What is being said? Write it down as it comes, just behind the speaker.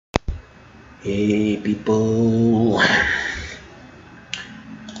Hey people,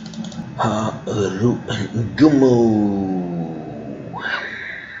 Harugumo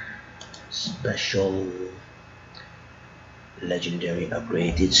special legendary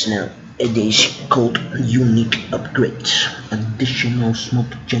upgrade. It's now it is called unique upgrade. Additional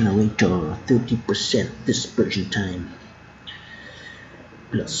smoke generator, 30% dispersion time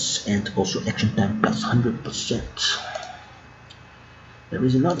plus, and also action time plus 100%. There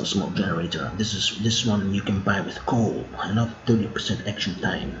is another smoke generator. This one you can buy with coal. Another 30% action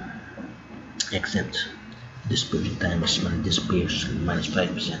time. Except dispersion time is when it disappears, minus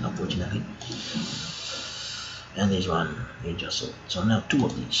 5% unfortunately. And this one is just so now two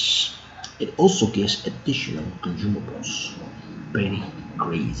of these. It also gives additional consumables. Pretty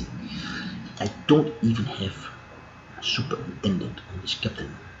crazy. I don't even have superintendent on this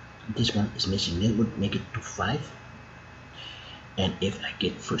captain. This one is missing. That would make it to 5. And if I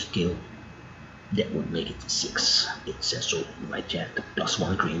get first kill, that would make it 6. It says so in my chat, the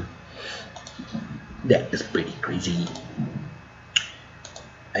 +1 green. That is pretty crazy.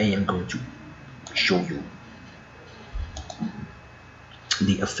 I am going to show you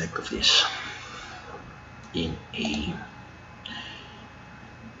the effect of this in a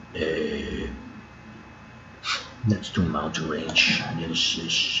next to mountain range. This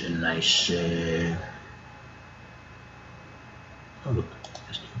is a nice oh look,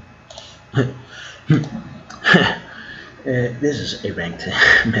 this is a ranked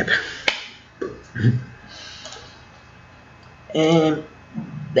map. And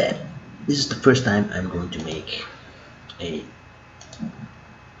this is the first time I'm going to make a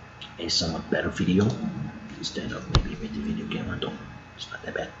somewhat better video instead of maybe with the video camera. Though it's not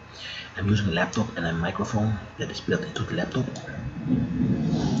that bad. I'm using a laptop and a microphone that is built into the laptop,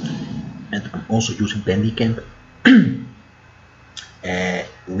 and I'm also using Bandicam,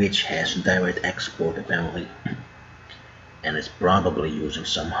 which has direct export apparently, and it's probably using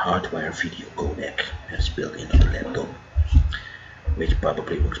some hardware video codec that's built into the laptop, which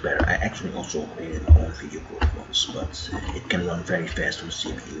probably works better. I actually also created my own video codec once, but it can run very fast on the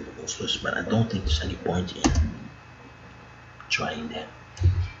CPU also, but I don't think there's any point in trying that,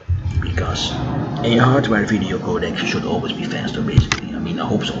 because a hardware video codec should always be faster basically. I mean, I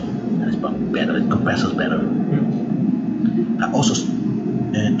hope so. And it's probably better, it compresses better. I also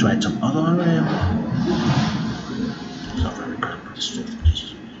tried some other it's not very good.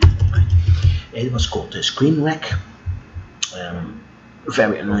 It was called the Screen Rack.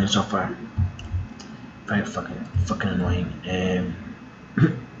 Very annoying software. Very fucking annoying.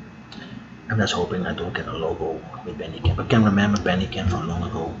 I'm just hoping I don't get a logo with Bandicam. I can remember Bandicam from long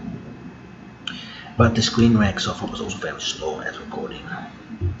ago. But the Screen Rack software was also very slow at recording.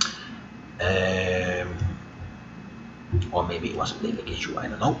 Or maybe it was a playback issue, I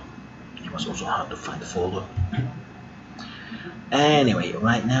don't know. It was also hard to find the folder. Anyway,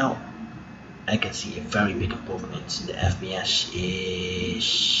 right now I can see a very big improvement. The FPS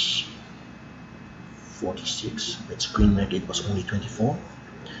is 46. With Screen Rack it was only 24.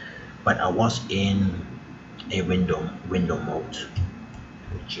 But I was in a window mode.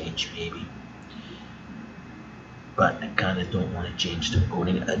 I will change maybe. But I kinda don't want to change the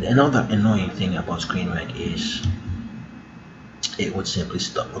recording. Another annoying thing about Screen Rack is it would simply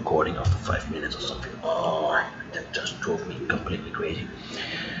stop recording after 5 minutes or something. Oh, that just drove me completely crazy.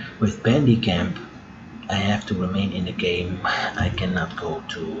 With Bandicam, I have to remain in the game. I cannot go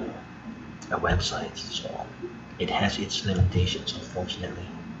to a website, so it has its limitations, unfortunately.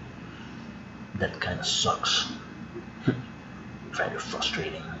 That kind of sucks. Very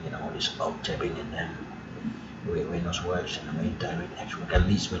frustrating, you know, this alt-tabbing in the way Windows works and the way direct actual, at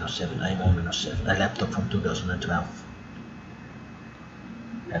least Windows 7. I'm on Windows 7, a laptop from 2012.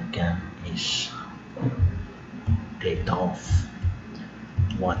 Webcam is taped off.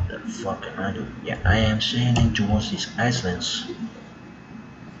 What the fuck am I doing? Yeah, I am sailing towards these islands.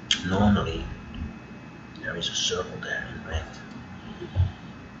 Normally there is a circle there in red.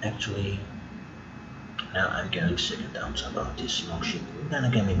 Actually, now I'm getting second doubts about this smoke ship. Then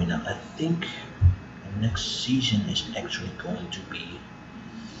again, maybe not. I think the next season is actually going to be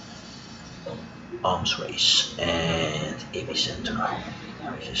Arms Race and Epicenter,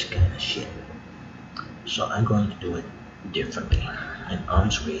 which is kind of shit. So I'm going to do it differently. In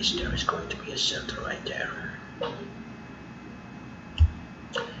Arms Race there is going to be a center right there.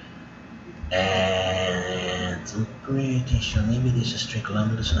 And I'm pretty sure maybe this is 3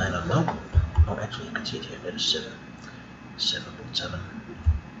 kilometers, I don't know. Oh, actually you can see it here, that is 7.7.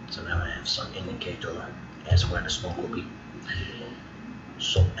 So now I have some indicator as where the smoke will be.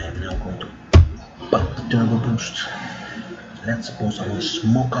 So I am now going to pump the turbo boost. Let's suppose I want to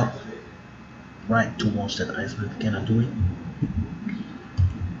smoke up right towards that iceberg. Can I do it?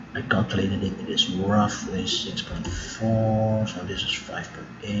 I calculated it. It is roughly 6.4. So this is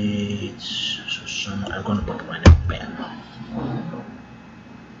 5.8. So I'm gonna put it right there. Bam.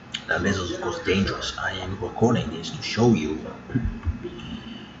 Now this is of course dangerous. I am recording this to show you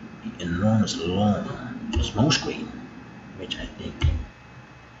the enormous long smoke screen, which I think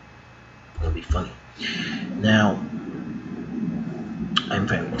will be funny. Now, I'm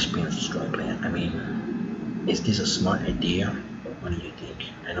very experienced strong player. I mean, is this a smart idea? What do you think?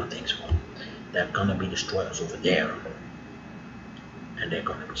 I don't think so. There are gonna be destroyers over there, and they're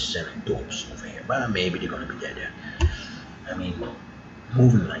gonna be sending dopes over here. But maybe they're gonna be there. I mean,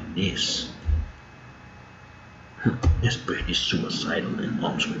 moving like this is pretty suicidal in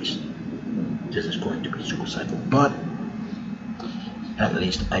arms race. This is going to be suicidal, but at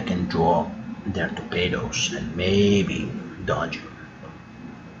least I can draw their torpedoes and maybe dodge them.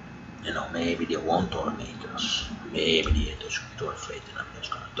 You know, maybe they won't tornado us. Maybe they're too afraid and I'm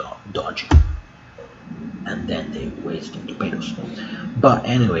just gonna dodge them. And then they waste their torpedoes. But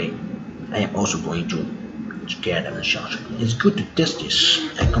anyway, I am also going to scare them and charge them. It's good to test this.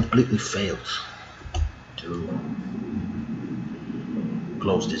 I completely failed to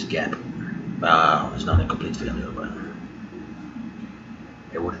close this gap. Wow, it's not a complete failure, but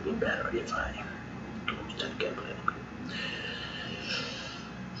it would have been better if I closed that gap a little bit.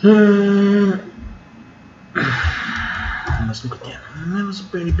 Let's look at that. That was a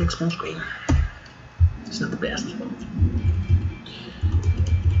pretty big small screen. It's not the best.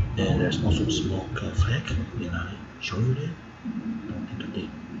 And there's also a small flag. Did I show you that? I don't think I did.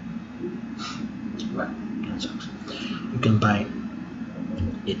 Well, that sucks. You can buy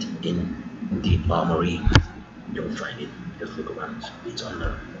it in the armory. You'll find it. Just look around. It's on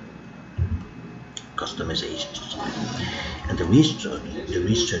the customizations or something. And the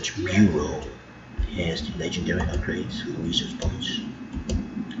research bureau has the legendary upgrades, research points,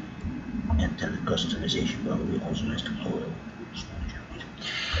 and then the customization probably also has the oil.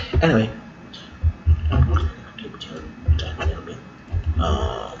 Anyway, keep it here a little bit.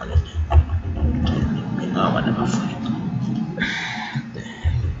 Whatever.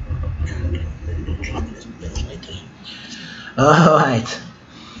 Alright.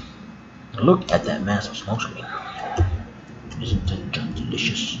 Look at that massive smoke screen. Isn't it just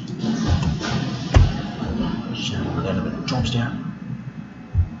delicious? So a little bit of drops there.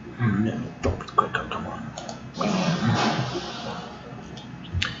 No, drop it quicker, come on.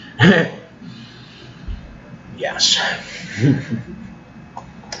 Yes.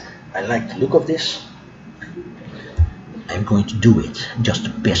 I like the look of this. I'm going to do it just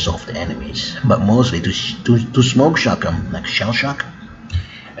to piss off the enemies, but mostly to smoke shock them, like shell shock.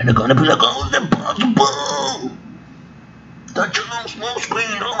 And they're gonna be like, oh, it's impossible! Touch your own smoke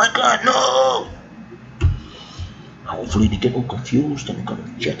screen, oh my god, no! Hopefully they get all confused and they're gonna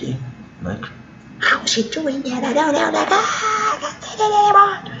be chatting, like, how is he doing that? I don't know, like, I can't take it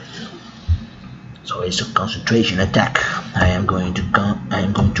anymore! So it's a concentration attack. I am going to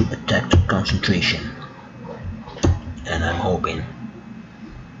attack the concentration. And I'm hoping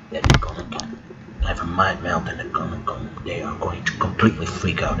that they're gonna have a mind melt and they are going to completely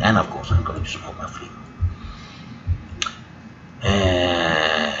freak out. And of course I'm going to smoke my fleet.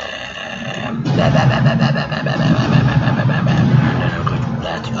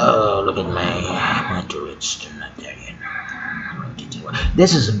 Oh, look at my turrets. They're not there yet.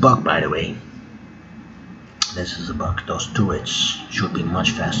 This is a bug, by the way. This is a bug. Those turrets should be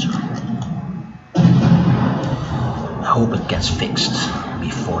much faster. I hope it gets fixed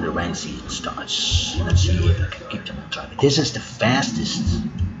before the rank season starts. Let's see if I can keep them on target. This is the fastest.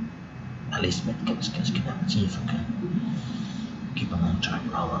 At least let's see if I can keep them on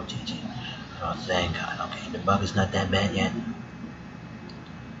target while rotating. Oh, thank God. Okay, the bug is not that bad yet.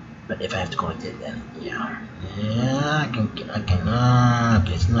 But if I have to correct it, then yeah, I can.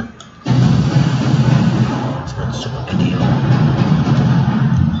 Okay, it's not super ideal.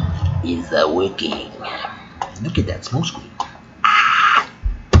 Is working? Look at that smoke screen.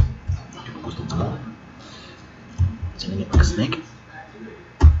 Push it more. Sending it like a snake.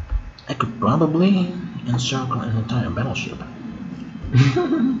 I could probably encircle an entire battleship.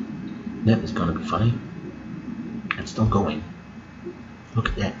 That is gonna be funny. It's still going. Look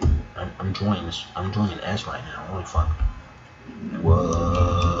at that. I'm drawing this. I'm drawing an S right now. Holy fuck. Whoa.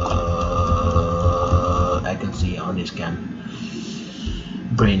 I can see how this can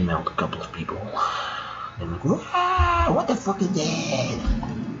brain melt a couple of people. Then go, what the fuck is that?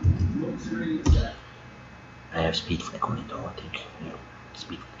 I have speed flick on it though, I think. Yeah,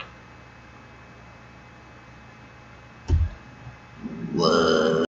 speed flick. Whoa.